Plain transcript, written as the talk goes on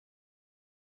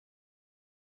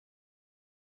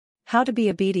How to be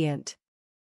obedient.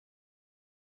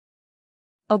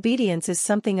 Obedience is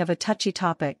something of a touchy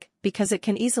topic, because it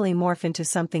can easily morph into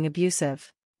something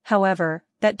abusive. However,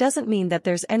 that doesn't mean that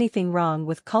there's anything wrong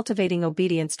with cultivating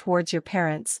obedience towards your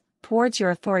parents, towards your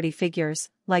authority figures,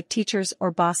 like teachers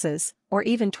or bosses, or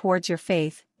even towards your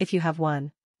faith, if you have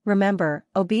one. Remember,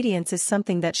 obedience is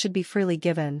something that should be freely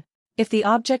given. If the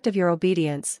object of your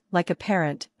obedience, like a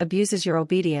parent, abuses your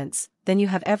obedience, then you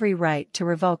have every right to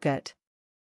revoke it.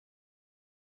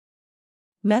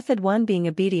 Method 1: Being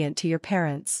obedient to your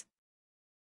parents.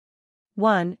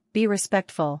 1. Be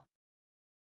respectful.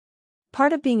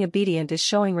 Part of being obedient is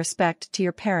showing respect to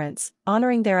your parents,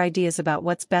 honoring their ideas about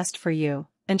what's best for you,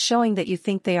 and showing that you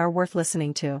think they are worth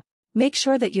listening to. Make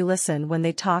sure that you listen when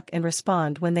they talk and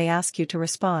respond when they ask you to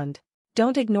respond.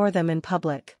 Don't ignore them in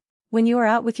public. When you are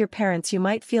out with your parents, you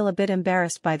might feel a bit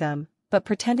embarrassed by them, but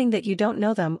pretending that you don't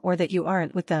know them or that you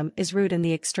aren't with them is rude in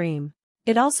the extreme.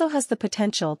 It also has the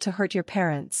potential to hurt your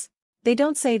parents. They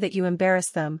don't say that you embarrass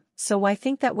them, so why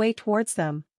think that way towards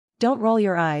them? Don't roll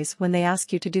your eyes when they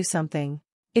ask you to do something.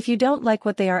 If you don't like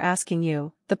what they are asking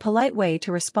you, the polite way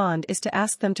to respond is to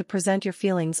ask them to present your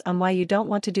feelings on why you don't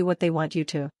want to do what they want you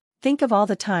to. Think of all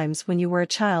the times when you were a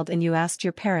child and you asked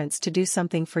your parents to do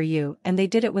something for you and they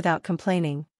did it without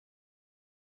complaining.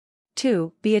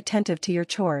 2. Be attentive to your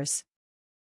chores.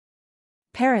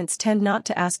 Parents tend not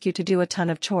to ask you to do a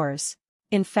ton of chores.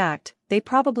 In fact, they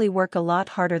probably work a lot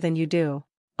harder than you do.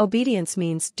 Obedience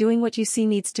means doing what you see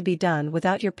needs to be done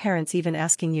without your parents even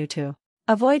asking you to.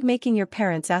 Avoid making your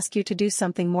parents ask you to do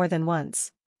something more than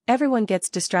once. Everyone gets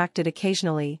distracted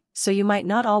occasionally, so you might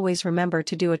not always remember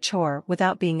to do a chore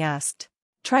without being asked.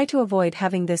 Try to avoid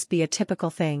having this be a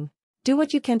typical thing. Do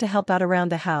what you can to help out around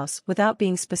the house without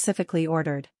being specifically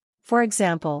ordered. For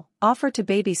example, offer to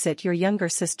babysit your younger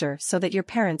sister so that your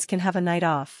parents can have a night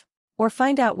off. Or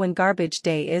find out when garbage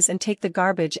day is and take the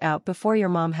garbage out before your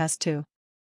mom has to.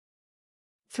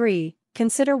 3.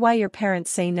 Consider why your parents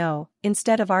say no,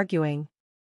 instead of arguing.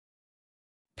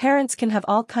 Parents can have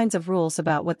all kinds of rules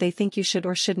about what they think you should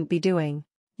or shouldn't be doing.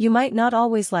 You might not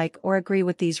always like or agree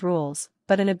with these rules,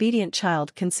 but an obedient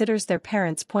child considers their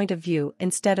parents' point of view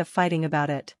instead of fighting about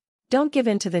it. Don't give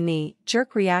in to the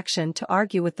knee-jerk reaction to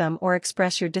argue with them or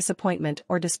express your disappointment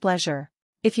or displeasure.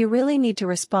 If you really need to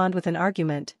respond with an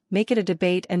argument, make it a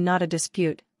debate and not a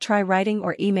dispute. Try writing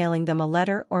or emailing them a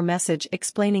letter or message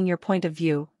explaining your point of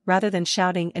view, rather than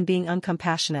shouting and being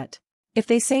uncompassionate. If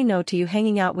they say no to you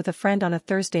hanging out with a friend on a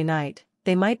Thursday night,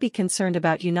 they might be concerned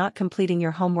about you not completing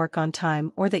your homework on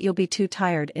time or that you'll be too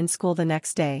tired in school the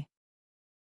next day.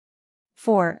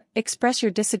 4. Express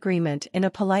your disagreement in a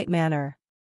polite manner.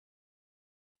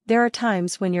 There are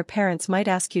times when your parents might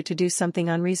ask you to do something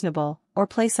unreasonable, or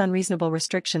place unreasonable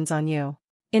restrictions on you.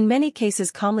 In many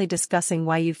cases, calmly discussing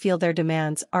why you feel their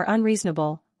demands are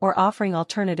unreasonable, or offering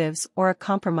alternatives or a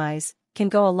compromise, can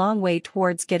go a long way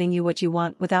towards getting you what you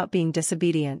want without being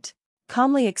disobedient.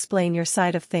 Calmly explain your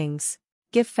side of things.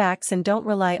 Give facts and don't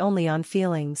rely only on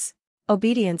feelings.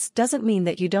 Obedience doesn't mean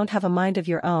that you don't have a mind of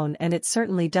your own, and it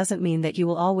certainly doesn't mean that you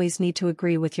will always need to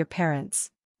agree with your parents.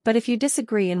 But if you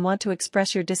disagree and want to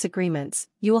express your disagreements,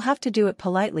 you will have to do it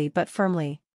politely but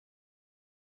firmly.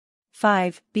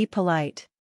 5. Be polite.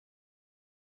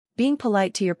 Being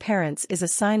polite to your parents is a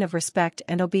sign of respect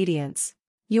and obedience.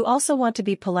 You also want to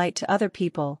be polite to other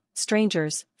people,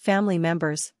 strangers, family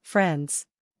members, friends.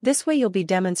 This way you'll be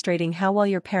demonstrating how well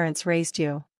your parents raised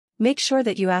you. Make sure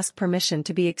that you ask permission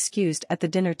to be excused at the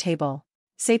dinner table.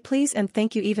 Say please and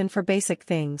thank you even for basic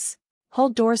things.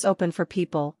 Hold doors open for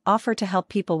people, offer to help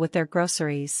people with their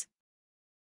groceries.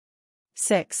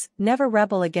 6. Never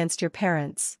rebel against your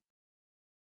parents.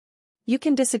 You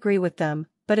can disagree with them,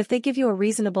 but if they give you a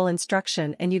reasonable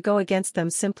instruction and you go against them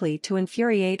simply to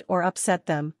infuriate or upset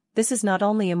them, this is not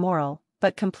only immoral,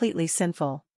 but completely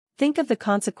sinful. Think of the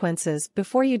consequences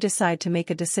before you decide to make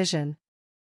a decision.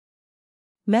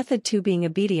 Method 2: Being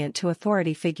obedient to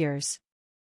authority figures.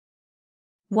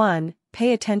 1.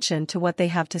 Pay attention to what they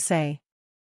have to say.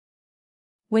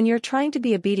 When you're trying to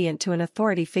be obedient to an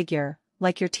authority figure,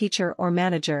 like your teacher or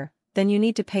manager, then you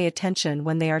need to pay attention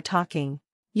when they are talking.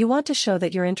 You want to show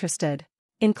that you're interested.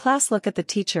 In class, look at the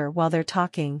teacher while they're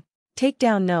talking. Take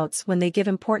down notes when they give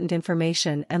important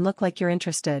information and look like you're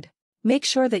interested. Make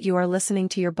sure that you are listening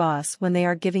to your boss when they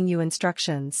are giving you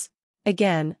instructions.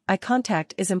 Again, eye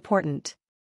contact is important.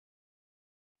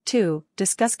 2.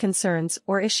 Discuss concerns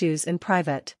or issues in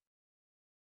private.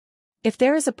 If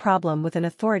there is a problem with an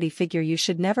authority figure, you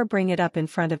should never bring it up in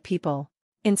front of people.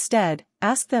 Instead,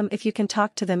 ask them if you can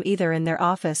talk to them either in their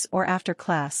office or after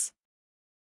class.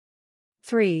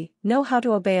 3. Know how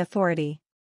to obey authority.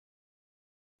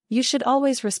 You should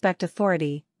always respect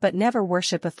authority, but never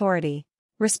worship authority.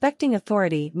 Respecting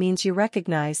authority means you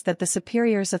recognize that the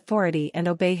superior's authority and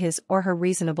obey his or her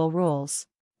reasonable rules.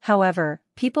 However,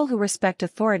 people who respect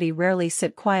authority rarely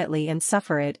sit quietly and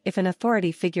suffer it if an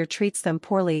authority figure treats them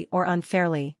poorly or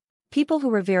unfairly. People who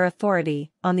revere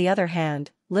authority, on the other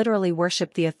hand, literally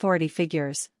worship the authority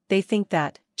figures. They think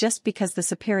that, just because the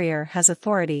superior has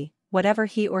authority, whatever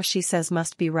he or she says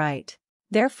must be right.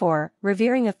 Therefore,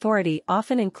 revering authority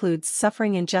often includes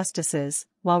suffering injustices,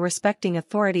 while respecting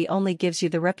authority only gives you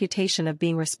the reputation of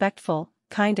being respectful,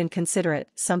 kind and considerate,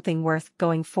 something worth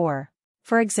going for.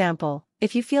 For example,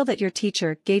 if you feel that your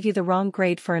teacher gave you the wrong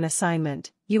grade for an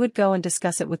assignment, you would go and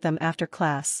discuss it with them after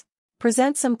class.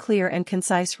 Present some clear and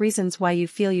concise reasons why you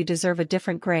feel you deserve a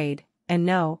different grade, and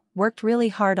no, worked really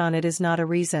hard on it is not a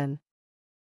reason.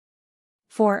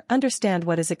 4. Understand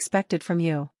what is expected from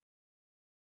you.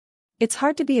 It's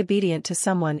hard to be obedient to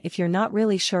someone if you're not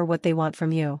really sure what they want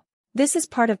from you. This is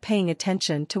part of paying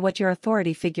attention to what your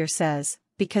authority figure says,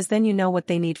 because then you know what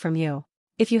they need from you.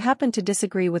 If you happen to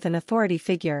disagree with an authority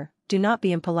figure, do not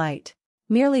be impolite.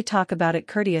 Merely talk about it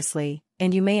courteously,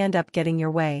 and you may end up getting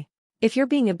your way. If you're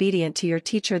being obedient to your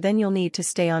teacher, then you'll need to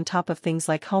stay on top of things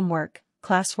like homework,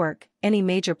 classwork, any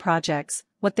major projects,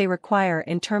 what they require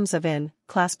in terms of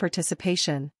in-class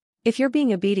participation. If you're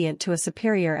being obedient to a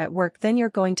superior at work, then you're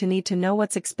going to need to know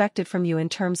what's expected from you in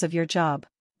terms of your job.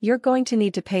 You're going to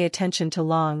need to pay attention to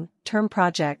long-term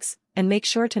projects, and make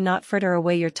sure to not fritter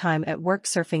away your time at work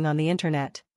surfing on the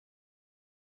internet.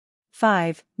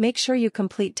 5. Make sure you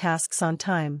complete tasks on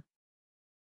time.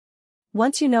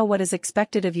 Once you know what is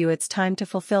expected of you, it's time to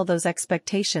fulfill those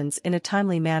expectations in a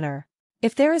timely manner.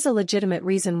 If there is a legitimate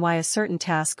reason why a certain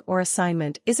task or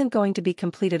assignment isn't going to be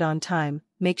completed on time,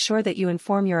 make sure that you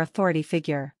inform your authority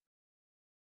figure.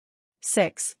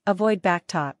 6. Avoid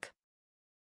backtalk.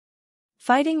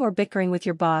 Fighting or bickering with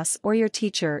your boss or your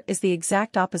teacher is the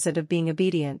exact opposite of being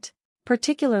obedient.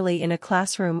 Particularly in a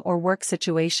classroom or work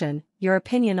situation, your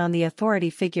opinion on the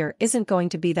authority figure isn't going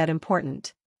to be that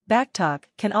important. Backtalk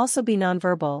can also be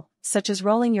nonverbal, such as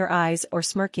rolling your eyes or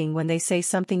smirking when they say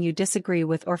something you disagree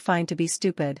with or find to be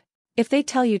stupid. If they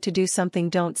tell you to do something,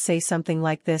 don't say something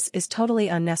like "this is totally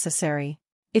unnecessary."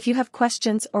 If you have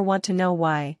questions or want to know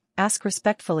why, ask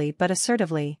respectfully but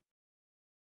assertively.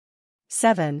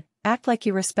 7. Act like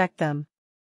you respect them.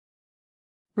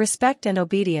 Respect and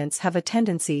obedience have a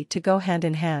tendency to go hand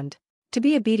in hand. To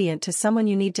be obedient to someone,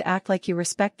 you need to act like you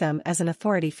respect them as an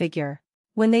authority figure.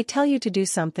 When they tell you to do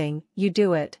something, you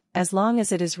do it, as long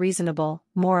as it is reasonable,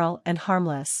 moral and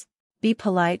harmless. Be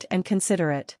polite and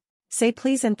considerate. Say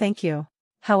please and thank you.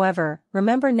 However,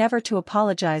 remember never to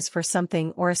apologize for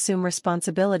something or assume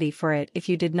responsibility for it if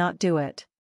you did not do it.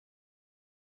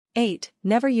 8.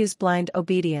 Never use blind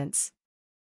obedience.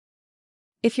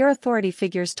 If your authority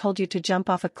figures told you to jump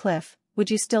off a cliff, would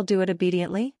you still do it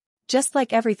obediently? Just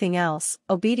like everything else,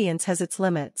 obedience has its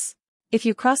limits. If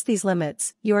you cross these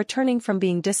limits, you are turning from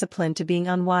being disciplined to being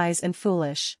unwise and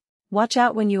foolish. Watch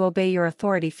out when you obey your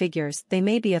authority figures. They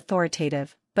may be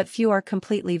authoritative, but few are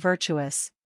completely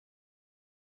virtuous.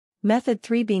 Method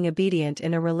 3. Being obedient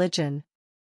in a religion.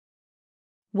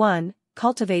 1.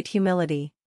 Cultivate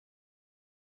humility.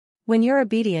 When you're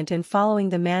obedient in following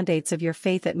the mandates of your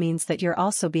faith, it means that you're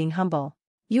also being humble.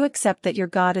 You accept that your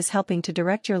God is helping to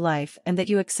direct your life and that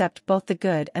you accept both the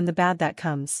good and the bad that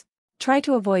comes. Try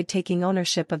to avoid taking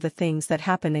ownership of the things that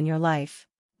happen in your life.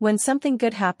 When something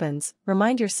good happens,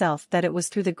 remind yourself that it was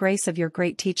through the grace of your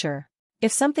great teacher.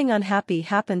 If something unhappy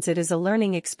happens, it is a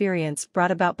learning experience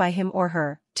brought about by him or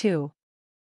her. 2.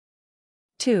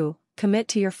 Commit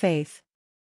to your faith.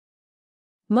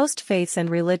 Most faiths and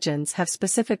religions have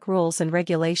specific rules and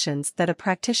regulations that a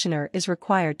practitioner is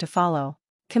required to follow.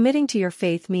 Committing to your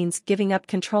faith means giving up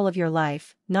control of your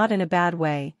life, not in a bad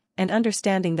way, and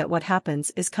understanding that what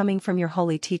happens is coming from your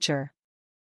holy teacher.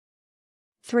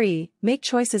 3. Make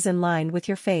choices in line with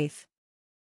your faith.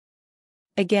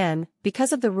 Again,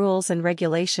 because of the rules and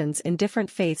regulations in different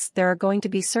faiths, there are going to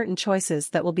be certain choices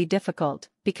that will be difficult,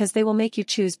 because they will make you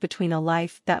choose between a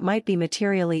life that might be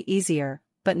materially easier,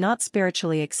 but not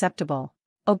spiritually acceptable.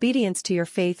 Obedience to your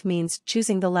faith means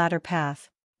choosing the latter path.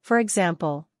 For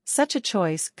example, such a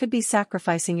choice could be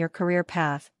sacrificing your career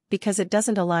path, because it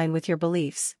doesn't align with your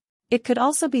beliefs. It could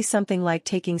also be something like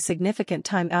taking significant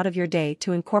time out of your day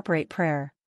to incorporate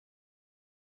prayer.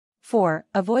 4.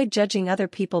 Avoid judging other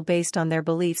people based on their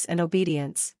beliefs and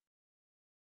obedience.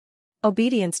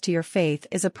 Obedience to your faith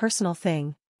is a personal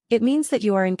thing. It means that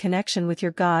you are in connection with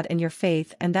your God and your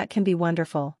faith, and that can be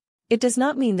wonderful. It does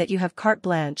not mean that you have carte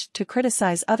blanche to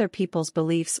criticize other people's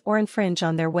beliefs or infringe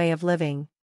on their way of living.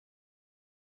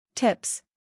 Tips.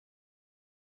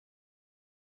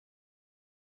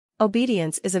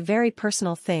 Obedience is a very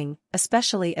personal thing,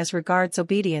 especially as regards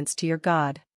obedience to your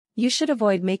God. You should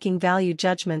avoid making value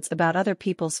judgments about other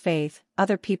people's faith,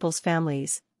 other people's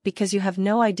families, because you have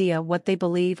no idea what they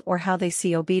believe or how they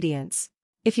see obedience.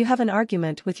 If you have an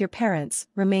argument with your parents,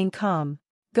 remain calm.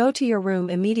 Go to your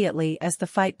room immediately as the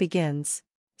fight begins.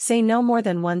 Say no more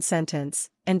than one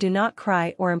sentence, and do not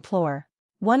cry or implore.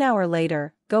 1 hour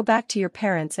later, go back to your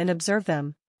parents and observe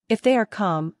them. If they are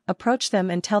calm, approach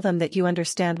them and tell them that you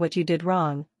understand what you did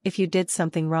wrong, if you did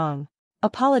something wrong.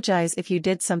 Apologize if you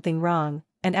did something wrong,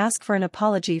 and ask for an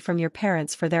apology from your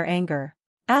parents for their anger.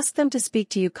 Ask them to speak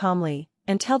to you calmly,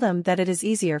 and tell them that it is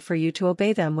easier for you to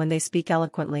obey them when they speak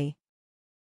eloquently.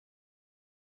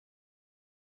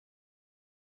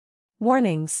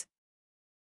 Warnings.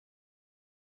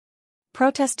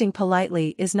 Protesting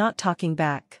politely is not talking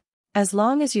back. As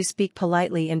long as you speak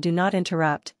politely and do not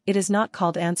interrupt, it is not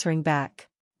called answering back.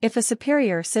 If a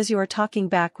superior says you are talking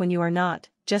back when you are not,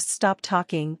 just stop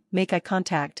talking, make eye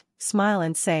contact, smile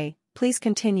and say, "Please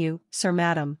continue, sir,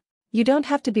 madam." You don't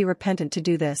have to be repentant to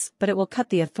do this, but it will cut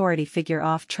the authority figure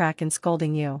off track and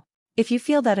scolding you. If you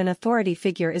feel that an authority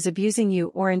figure is abusing you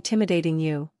or intimidating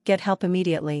you, get help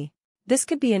immediately. This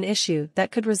could be an issue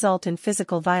that could result in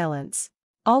physical violence.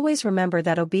 Always remember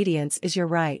that obedience is your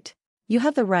right. You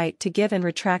have the right to give and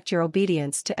retract your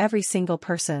obedience to every single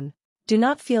person. Do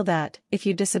not feel that, if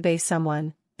you disobey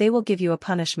someone, they will give you a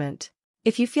punishment.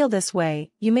 If you feel this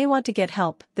way, you may want to get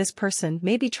help. This person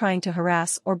may be trying to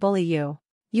harass or bully you.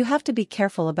 You have to be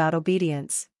careful about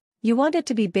obedience. You want it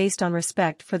to be based on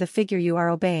respect for the figure you are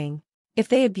obeying. If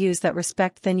they abuse that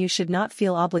respect, then you should not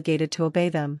feel obligated to obey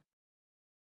them.